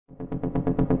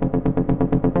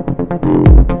In this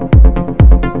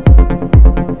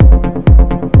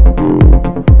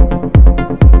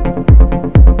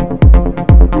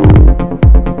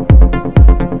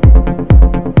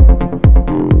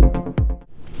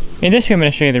video, I'm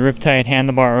going to show you the Riptide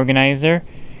Handlebar Organizer.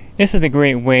 This is a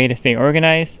great way to stay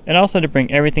organized and also to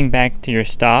bring everything back to your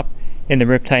stop in the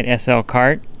Riptide SL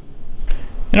cart.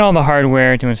 And all the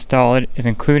hardware to install it is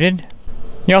included.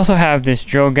 You also have this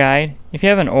drill guide. If you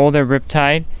have an older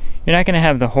Riptide, you're not going to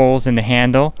have the holes in the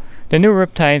handle. The new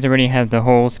Riptides already have the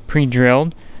holes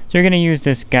pre-drilled, so you're going to use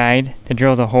this guide to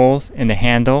drill the holes in the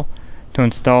handle to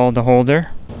install the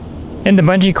holder. And the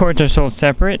bungee cords are sold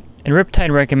separate. And Riptide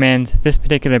recommends this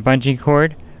particular bungee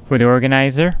cord for the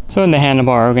organizer. So in the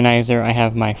handlebar organizer, I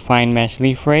have my fine mesh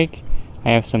leaf rake,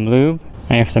 I have some lube,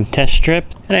 I have some test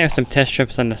strips, and I have some test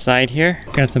strips on the side here.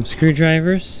 Got some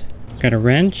screwdrivers, got a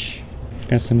wrench,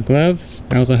 got some gloves.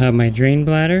 I also have my drain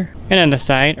bladder. And on the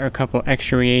side are a couple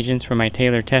extra reagents for my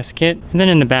Taylor test kit. And then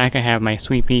in the back, I have my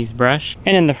Sweepies brush.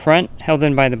 And in the front, held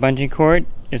in by the bungee cord,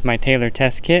 is my Taylor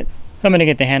test kit. So I'm going to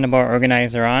get the handlebar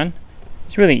organizer on.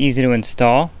 It's really easy to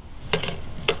install.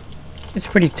 It's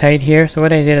pretty tight here, so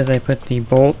what I did is I put the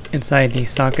bolt inside the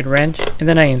socket wrench and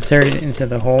then I inserted it into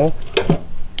the hole. So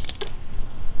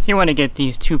you want to get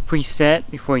these two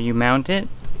preset before you mount it.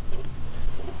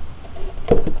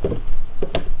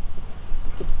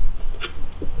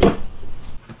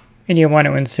 And you want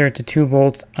to insert the two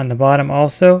bolts on the bottom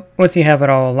also. Once you have it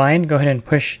all aligned, go ahead and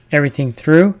push everything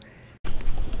through.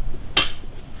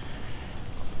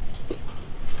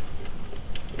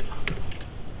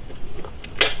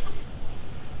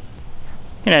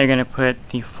 And now you're going to put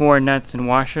the 4 nuts and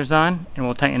washers on, and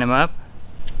we'll tighten them up.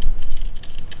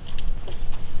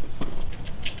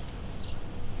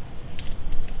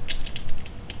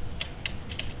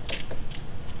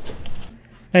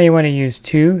 Now you want to use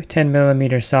two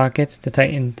 10mm sockets to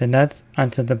tighten the nuts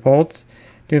onto the bolts.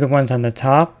 Do the ones on the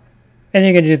top, and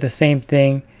you're going to do the same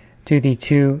thing to the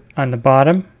two on the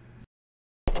bottom.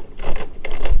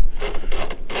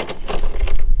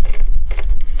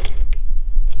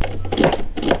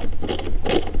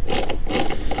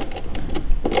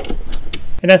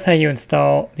 And that's how you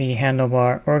install the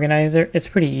handlebar organizer. It's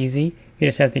pretty easy. You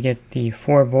just have to get the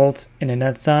 4 bolts and the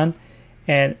nuts on,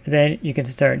 and then you can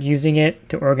start using it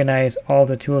to organize all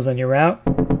the tools on your route.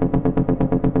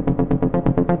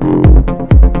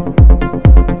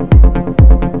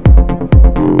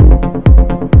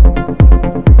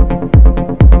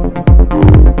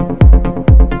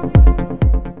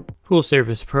 Pool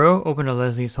Service Pro. Open a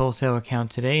Leslie's wholesale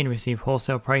account today and receive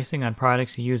wholesale pricing on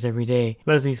products you use every day.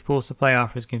 Leslie's Pool Supply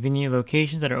offers convenient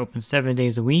locations that are open 7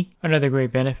 days a week. Another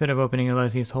great benefit of opening a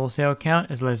Leslie's wholesale account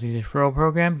is Leslie's referral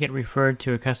program. Get referred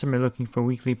to a customer looking for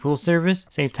weekly pool service.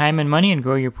 Save time and money and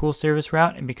grow your pool service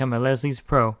route and become a Leslie's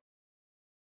Pro.